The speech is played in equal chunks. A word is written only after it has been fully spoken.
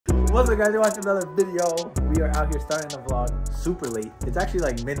What's up, guys? You're watching another video. We are out here starting the vlog super late. It's actually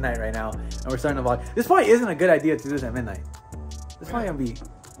like midnight right now, and we're starting the vlog. This probably isn't a good idea to do this at midnight. This probably gonna be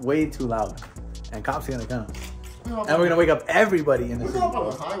way too loud, and cops are gonna come. And we're gonna wake up everybody in the city. We're going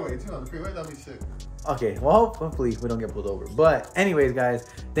on the highway too, on the freeway. That'd be sick. Okay, well, hopefully we don't get pulled over. But anyways, guys,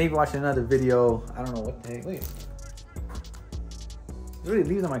 thank you for watching another video. I don't know what the heck. Wait. There's really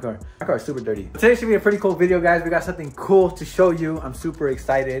leaves on my car. My car is super dirty. Today should be a pretty cool video, guys. We got something cool to show you. I'm super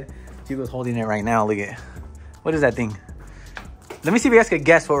excited. Hugo's holding it right now. Look at it. What is that thing? Let me see if you guys could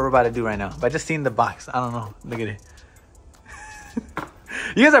guess what we're about to do right now. By just seeing the box. I don't know. Look at it.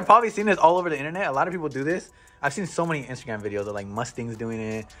 You guys have probably seen this all over the internet. A lot of people do this. I've seen so many Instagram videos of like Mustangs doing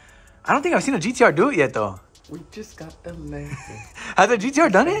it. I don't think I've seen a GTR do it yet though. We just got the land. Has the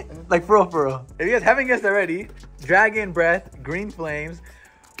GTR done it? Like for real. If you guys haven't guessed already, Dragon Breath, Green Flames.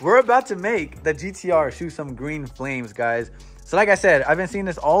 We're about to make the GTR shoot some green flames, guys. So like I said, I've been seeing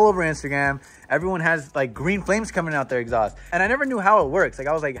this all over Instagram. Everyone has like green flames coming out their exhaust. And I never knew how it works. Like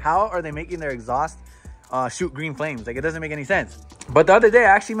I was like, how are they making their exhaust shoot green flames? Like it doesn't make any sense. But the other day,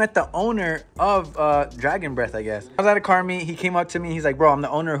 I actually met the owner of Dragon Breath, I guess. I was at a car meet. He came up to me. He's like, bro, I'm the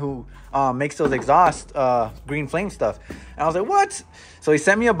owner who makes those exhaust green flame stuff. And I was like, what? So he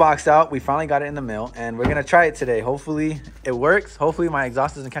sent me a box out. We finally got it in the mail. And we're going to try it today. Hopefully it works. Hopefully my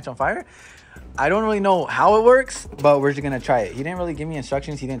exhaust doesn't catch on fire. I don't really know how it works, but we're just going to try it. He didn't really give me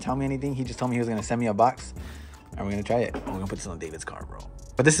instructions. He didn't tell me anything. He just told me he was going to send me a box. And we're going to try it. We're going to put this on David's car, bro.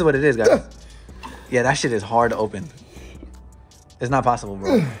 But this is what it is, guys. Yeah, that shit is hard to open. It's not possible,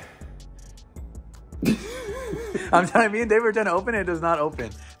 bro. I'm telling me and Dave were trying to open it. It does not open.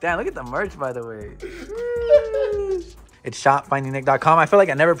 Damn, look at the merch, by the way. It's shop.FindingNick.com. I feel like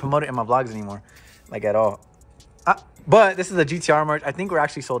I never promote it in my vlogs anymore. Like, at all. But this is a GTR merch. I think we're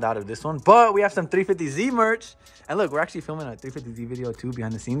actually sold out of this one. But we have some 350Z merch. And look, we're actually filming a 350Z video, too,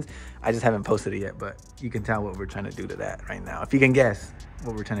 behind the scenes. I just haven't posted it yet. But you can tell what we're trying to do to that right now. If you can guess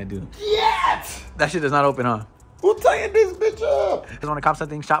what we're trying to do. Yes! That shit does not open, huh? Who's tying this bitch up? If you want to cop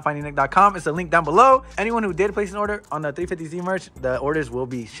something, shop.FindingNick.com. It's a link down below. Anyone who did place an order on the 350Z merch, the orders will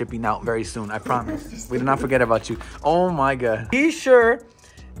be shipping out very soon. I promise. We do not forget about you. Oh my God. Be sure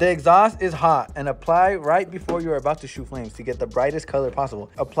the exhaust is hot and apply right before you're about to shoot flames to get the brightest color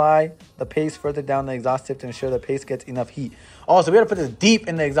possible. Apply the paste further down the exhaust tip to ensure the paste gets enough heat. Also, we gotta put this deep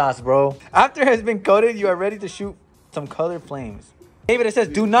in the exhaust, bro. After it has been coated, you are ready to shoot some colored flames. David, it says,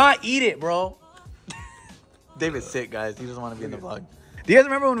 do not eat it, bro. David's sick, guys. He doesn't want to be in the vlog. Do you guys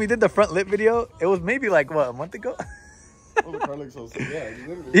remember when we did the front lip video? It was maybe like, what, a month ago? Oh, the car looks so sick. Yeah,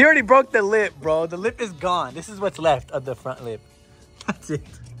 he already broke the lip, bro. The lip is gone. This is what's left of the front lip. That's it.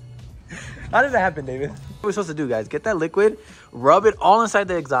 How did that happen, David? What we're supposed to do, guys, get that liquid, rub it all inside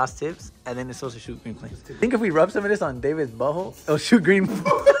the exhaust tips, and then it's supposed to shoot green flames. I think if we rub some of this on David's butthole, it'll shoot green.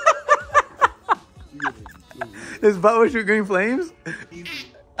 His butt will shoot green flames?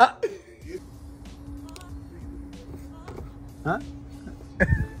 Huh?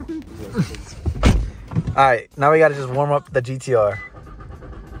 Alright, now we gotta just warm up the GTR.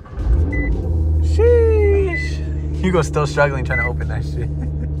 Sheesh. Hugo's still struggling trying to open that shit.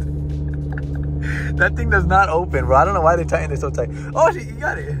 That thing does not open, bro. I don't know why they tightened it so tight. Oh shit, you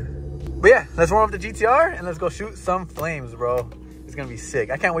got it. But yeah, let's warm up the GTR and let's go shoot some flames, bro. It's gonna be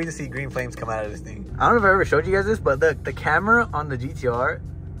sick. I can't wait to see green flames come out of this thing. I don't know if I ever showed you guys this, but the camera on the GTR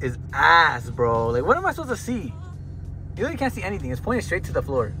is ass, bro. Like, what am I supposed to see? You really can't see anything. It's pointed straight to the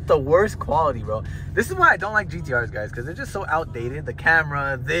floor. The worst quality, bro. This is why I don't like GTRs, guys, because they're just so outdated. The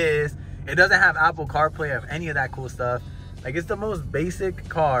camera, it doesn't have Apple CarPlay or any of that cool stuff. Like, it's the most basic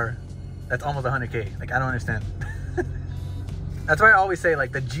car that's almost 100K. Like, I don't understand. That's why I always say,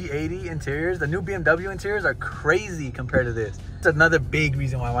 like, the G80 interiors, the new BMW interiors are crazy compared to this. It's another big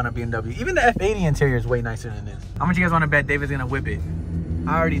reason why I want a BMW. Even the F80 interior is way nicer than this. How much you guys want to bet David's gonna whip it?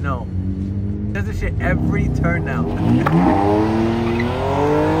 I already know. Does this shit every turn now.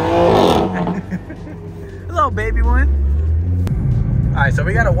 Hello, baby one. All right, so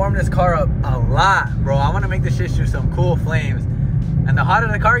we gotta warm this car up a lot, bro. I want to make this shit shoot some cool flames. And the hotter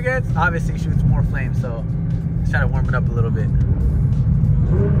the car gets, obviously shoots more flames. So let's try to warm it up a little bit.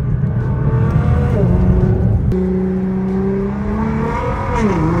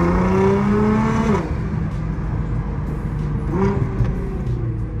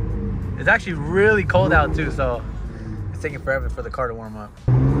 It's actually really cold out too, so it's taking forever for the car to warm up.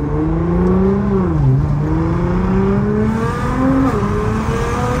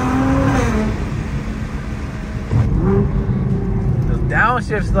 Those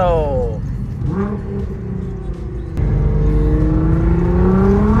downshifts though.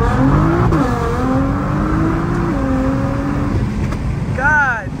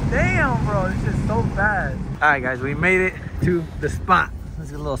 God Damn, bro, this is so fast. All right, guys, we made it to the spot. This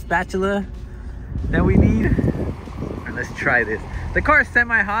is a little spatula that we need. All right, let's try this. The car is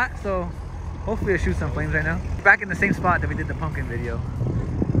semi-hot, so hopefully it'll shoot some flames right now. Back in the same spot that we did the pumpkin video.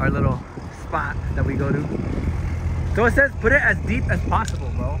 Our little spot that we go to. So it says put it as deep as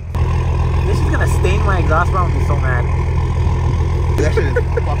possible, bro. This is gonna stain my exhaust, bro. I'm gonna be so mad. That shit is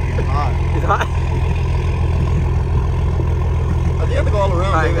fucking hot. It's hot. I think I have to go all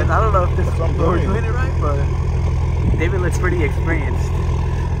around. Alright, guys, I don't know if this That's what I'm we're doing. doing it right, but David looks pretty experienced.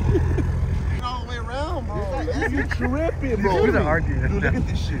 All the way around, bro. You tripping, bro. Look at the argument. Dude, look at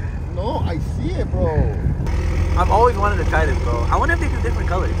this shit. No, I see it, bro. I've always wanted to try this, bro. I wonder if they do different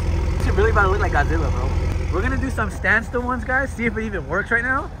colors. This shit really about to look like Godzilla, bro. We're gonna do some standstill ones, guys. See if it even works right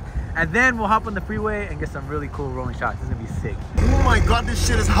now. And then we'll hop on the freeway and get some really cool rolling shots. This is gonna be sick. Oh my god, this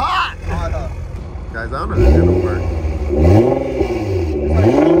shit is hot. Guys, I don't know if it's gonna work.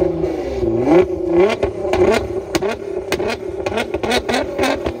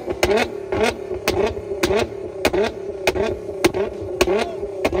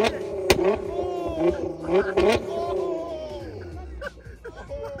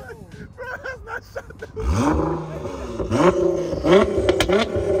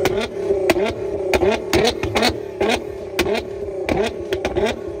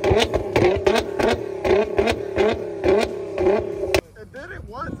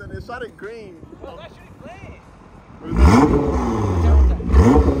 Shot it green. Oh, that should be playing.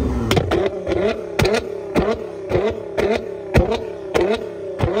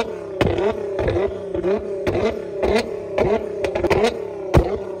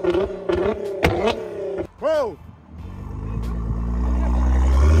 Bro!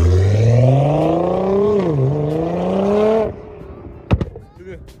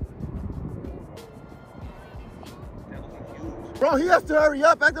 Bro, he has to hurry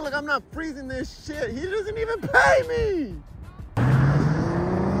up, acting like I'm not freezing this shit. He doesn't even pay me.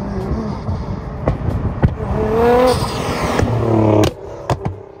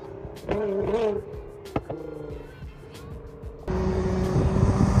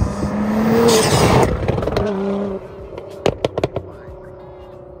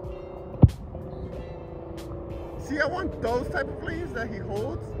 See, I want those type of flames that he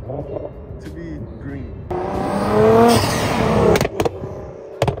holds to be green.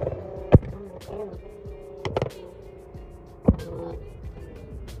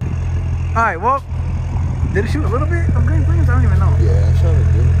 Alright, well, did it shoot a little bit of green flames? I don't even know. Yeah, I shot it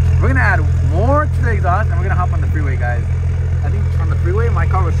good. We're gonna add more to the exhaust and we're gonna hop on the freeway, guys. I think on the freeway, my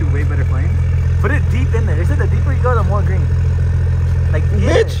car will shoot way better flames. Put it deep in there. They said the deeper you go, the more green. Like,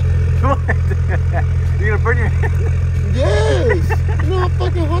 Bitch! What? You're gonna burn your hand? Yes! You know how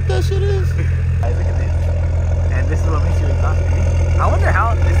fucking hot that shit is? Guys, look at this. And this is what makes you exhaust green. I wonder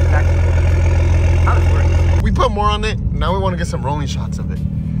how this is actually, how this works. We put more on it. Now we want to get some rolling shots of it.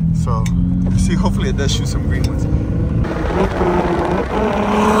 So, see, hopefully it does shoot some green ones.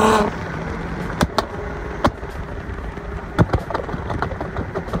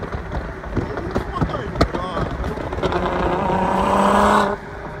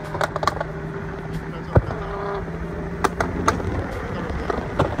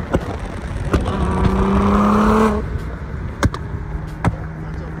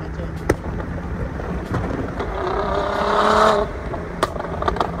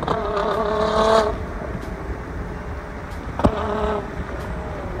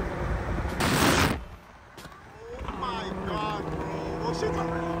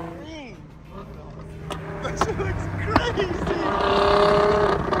 That shit looks crazy!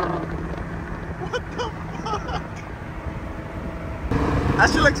 What the fuck? That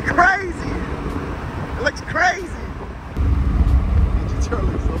shit looks crazy! It looks crazy! The GTR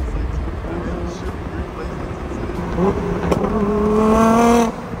looks so sexy. This shit green looks insane.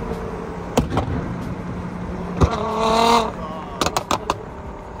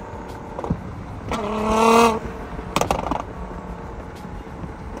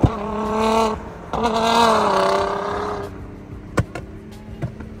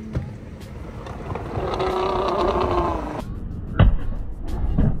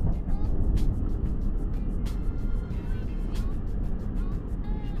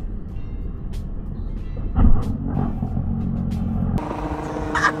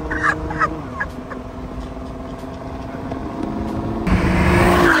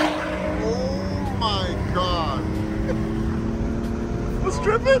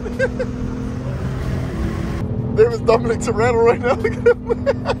 Tripping? David's Dominic Toretto right now. Look at him.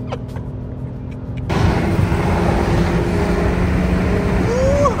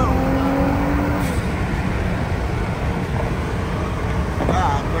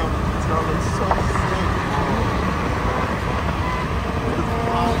 Ah, no. GTR looks so sick,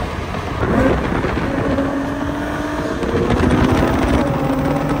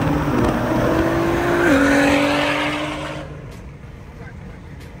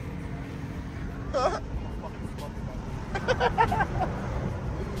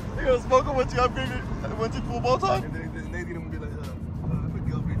 You gonna smoke him once you upgraded, once you full bow tie? And then they gonna be like, I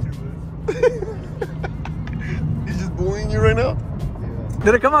forget what picture was. He's just bullying you right now? Yeah.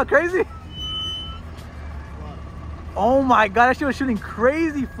 Did it come out crazy? Oh my god, that shit was shooting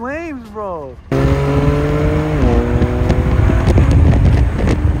crazy flames, bro.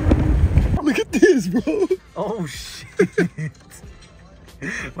 Look at this, bro. Oh shit.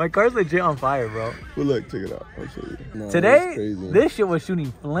 My car's legit on fire, bro. But look, check it out. I'll show you. No, Today, crazy. this shit was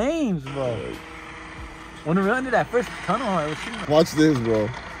shooting flames, bro. When we went into that first tunnel, it was shooting. Watch this, bro.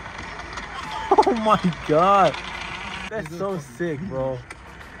 Oh my god. That's so sick, bro.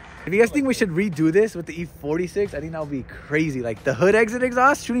 If you guys think we should redo this with the E46, I think that would be crazy. Like the hood exit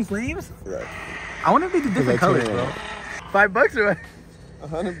exhaust shooting flames. Right. I wonder if they do different colors, bro. $5 or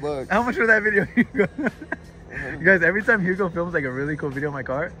what? $100. How much for that video, Hugo? You guys, every time Hugo films like a really cool video in my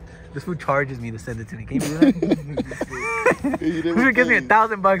car, this fool charges me to send it to me. Can you do that? If you give me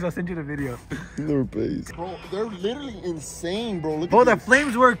 $1,000, I'll send you the video. He never pays. Bro, they're literally insane, bro. Look Bro, at the this.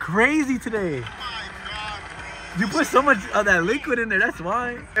 flames were crazy today. You put so much of that liquid in there, that's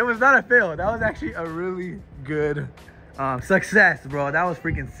why. It was not a fail. That was actually a really good success, bro. That was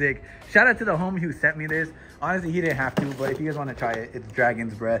freaking sick. Shout out to the homie who sent me this. Honestly, he didn't have to, but if you guys want to try it, it's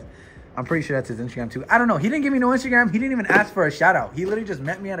Dragon's Breath. I'm pretty sure that's his Instagram too. I don't know. He didn't give me no Instagram. He didn't even ask for a shout out. He literally just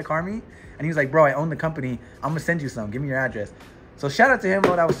met me at a car meet and he was like, bro, I own the company. I'm going to send you some. Give me your address. So shout out to him,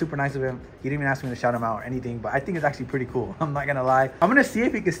 bro. That was super nice of him. He didn't even ask me to shout him out or anything, but I think it's actually pretty cool. I'm not going to lie. I'm going to see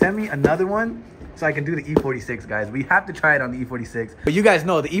if he can send me another one so I can do the E46, guys. We have to try it on the E46. But you guys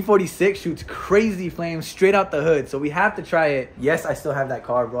know the E46 shoots crazy flames straight out the hood. So we have to try it. Yes, I still have that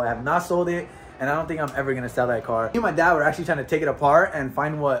car, bro. I have not sold it. And I don't think I'm ever gonna sell that car. Me and my dad were actually trying to take it apart and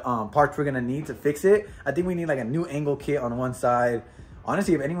find what parts we're gonna need to fix it. I think we need like a new angle kit on one side.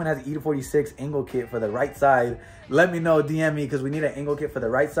 Honestly, if anyone has an E46 angle kit for the right side, let me know, DM me, because we need an angle kit for the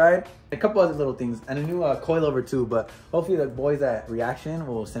right side. A couple other little things, and a new coilover too, but hopefully the boys at Reaction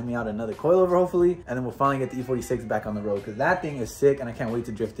will send me out another coilover, hopefully, and then we'll finally get the E46 back on the road, because that thing is sick, and I can't wait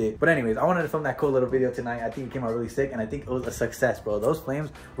to drift it. But anyways, I wanted to film that cool little video tonight. I think it came out really sick, and I think it was a success, bro. Those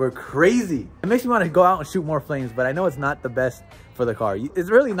flames were crazy. It makes me want to go out and shoot more flames, but I know it's not the best for the car. It's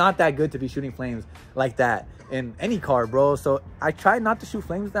really not that good to be shooting flames like that in any car, bro. So I try not to shoot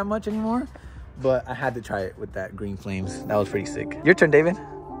flames that much anymore, but I had to try it with that green flames. That was pretty sick. Your turn, David.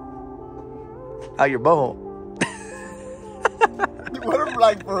 Out your boho. What if,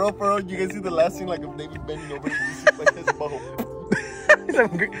 like, for real, you guys see the last scene, like, of David bending over and you see, like, his boho.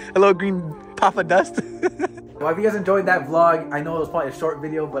 A little green puff of dust. Well, if you guys enjoyed that vlog, I know it was probably a short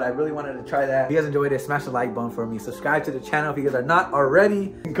video, but I really wanted to try that. If you guys enjoyed it, smash the like button for me. Subscribe to the channel if you guys are not already.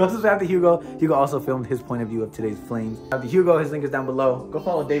 Go subscribe to Hugo. Hugo also filmed his point of view of today's flames. To Hugo, his link is down below. Go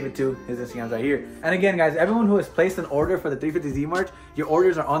follow David too. His Instagram's right here. And again, guys, everyone who has placed an order for the 350Z merch, your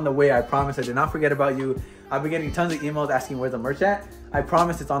orders are on the way. I promise. I did not forget about you. I've been getting tons of emails asking where's the merch at. I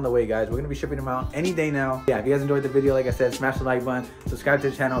promise it's on the way, guys. We're gonna be shipping them out any day now. Yeah, if you guys enjoyed the video, like I said, smash the like button, subscribe to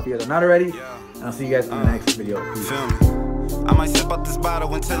the channel if you guys are not already, and I'll see you guys in the next video. Peace. Feel me? I might sip out this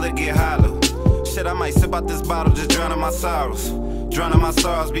bottle until it get hollow. Shit, I might sip out this bottle, just drowning my sorrows. Drowning my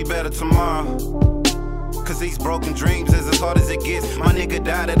sorrows, be better tomorrow. Cause these broken dreams is as hard as it gets. My nigga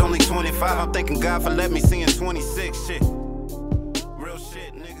died at only 25. I'm thanking God for letting me see in 26. Shit.